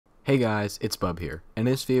Hey guys, it's Bub here. In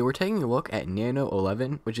this video, we're taking a look at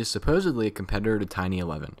Nano11, which is supposedly a competitor to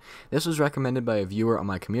Tiny11. This was recommended by a viewer on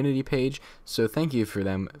my community page, so thank you for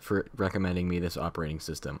them for recommending me this operating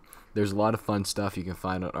system. There's a lot of fun stuff you can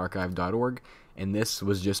find on archive.org, and this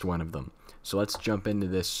was just one of them. So let's jump into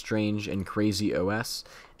this strange and crazy OS,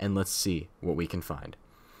 and let's see what we can find.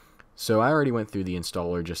 So I already went through the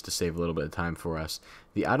installer just to save a little bit of time for us.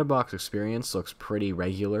 The out-of-box experience looks pretty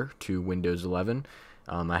regular to Windows 11.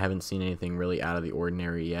 I haven't seen anything really out of the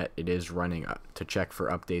ordinary yet. It is running to check for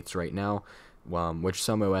updates right now, which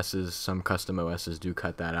some custom OSs do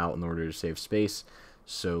cut that out in order to save space.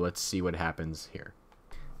 So let's see what happens here.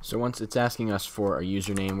 So once it's asking us for a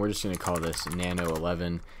username, we're just going to call this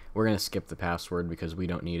Nano11. We're going to skip the password because we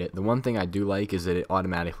don't need it. The one thing I do like is that it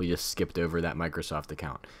automatically just skipped over that Microsoft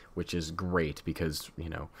account, which is great because, you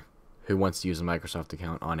know, who wants to use a Microsoft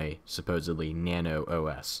account on a supposedly Nano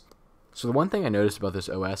OS? So the one thing I noticed about this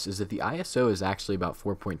OS is that the ISO is actually about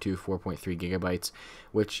 4.2, 4.3 gigabytes,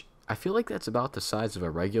 which I feel like that's about the size of a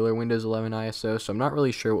regular Windows 11 ISO, so I'm not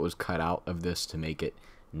really sure what was cut out of this to make it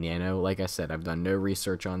Nano. Like I said, I've done no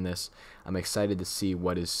research on this. I'm excited to see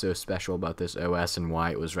what is so special about this OS and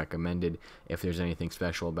why it was recommended, if there's anything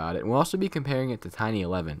special about it. And we'll also be comparing it to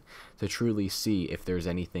Tiny11 to truly see if there's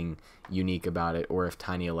anything unique about it or if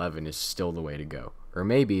Tiny11 is still the way to go. Or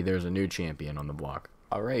maybe there's a new champion on the block.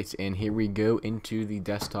 Alright, and here we go into the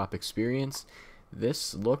desktop experience.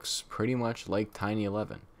 This looks pretty much like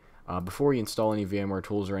Tiny11. Before we install any VMware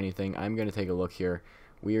tools or anything, I'm going to take a look here.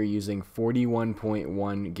 We are using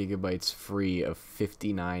 41.1 gigabytes free of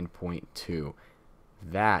 59.2.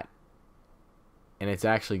 That, and it's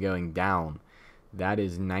actually going down, that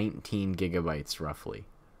is 19 gigabytes roughly.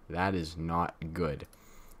 That is not good.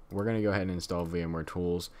 We're going to go ahead and install VMware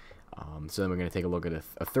tools. So then we're going to take a look at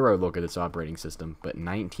a thorough look at this operating system. But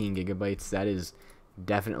 19 gigabytes, that is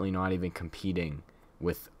definitely not even competing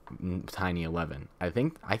with Tiny11. I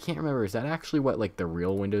can't remember, is that actually what like the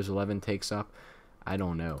real Windows 11 takes up? I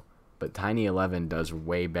don't know. But Tiny11 does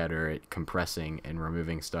way better at compressing and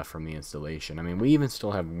removing stuff from the installation. I mean, we even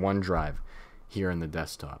still have OneDrive here in the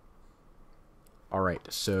desktop.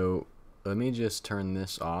 Alright, so let me just turn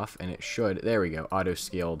this off, and it should, there we go,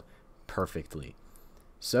 auto-scaled perfectly.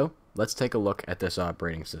 So let's take a look at this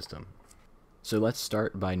operating system. So let's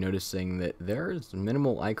start by noticing that there's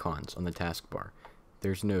minimal icons on the taskbar.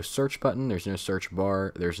 There's no search button, there's no search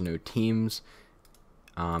bar, there's no Teams.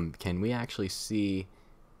 Can we actually see?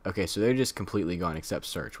 Okay, so they're just completely gone except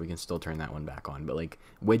search. We can still turn that one back on, but like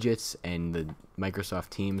widgets and the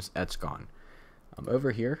Microsoft Teams, that's gone.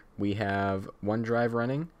 Over here we have OneDrive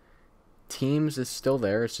running. Teams is still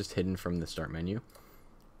there, it's just hidden from the start menu,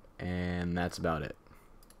 and that's about it.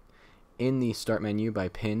 In the start menu by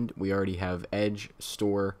pinned, we already have Edge,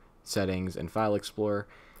 Store, Settings, and File Explorer.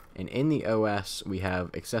 And in the OS, we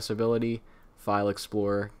have Accessibility, File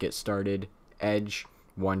Explorer, Get Started, Edge,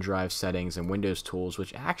 OneDrive, Settings, and Windows Tools,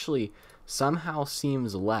 which actually somehow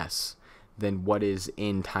seems less than what is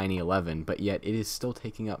in Tiny11, but yet it is still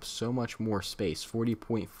taking up so much more space,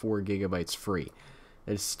 40.4 gigabytes free.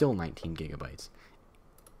 That is still 19 gigabytes.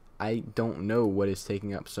 I don't know what is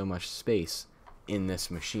taking up so much space in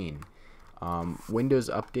this machine. Windows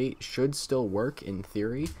Update should still work in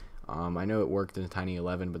theory. I know it worked in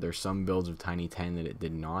Tiny11, but there's some builds of Tiny10 that it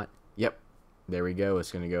did not. Yep, there we go.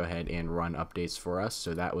 It's going to go ahead and run updates for us,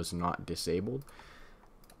 so that was not disabled.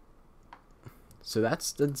 So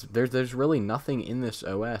there's really nothing in this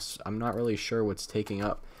OS. I'm not really sure what's taking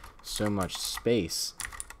up so much space.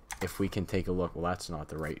 If we can take a look, well, that's not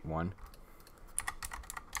the right one.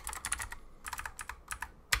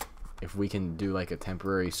 If we can do like a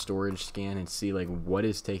temporary storage scan and see like what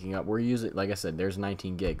is taking up, we're using, like I said, there's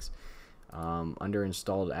 19 gigs. Under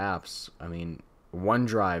installed apps, I mean,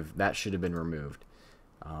 OneDrive, that should have been removed.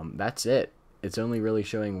 That's it. It's only really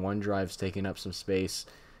showing OneDrive's taking up some space.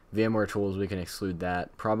 VMware tools, we can exclude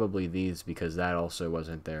that. Probably these because that also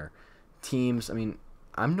wasn't there. Teams, I mean,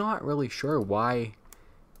 I'm not really sure why,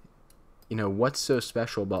 you know, what's so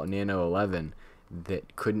special about Nano11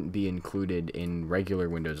 that couldn't be included in regular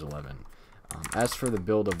Windows 11. As for the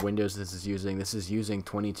build of Windows this is using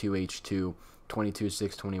 22H2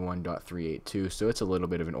 22.621.382, so it's a little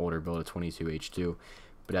bit of an older build of 22H2,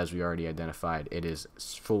 but as we already identified, it is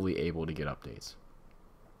fully able to get updates.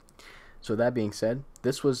 So that being said,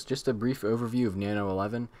 this was just a brief overview of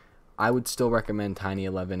Nano11. I would still recommend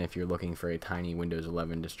Tiny11 if you're looking for a tiny Windows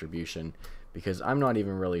 11 distribution, because I'm not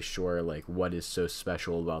even really sure like what is so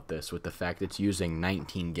special about this with the fact it's using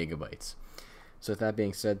 19 gigabytes. So with that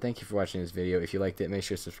being said, thank you for watching this video. If you liked it, make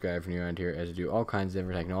sure to subscribe if you're new around here, as I do all kinds of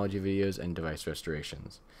different technology videos and device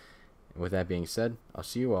restorations. With that being said, I'll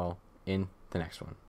see you all in the next one.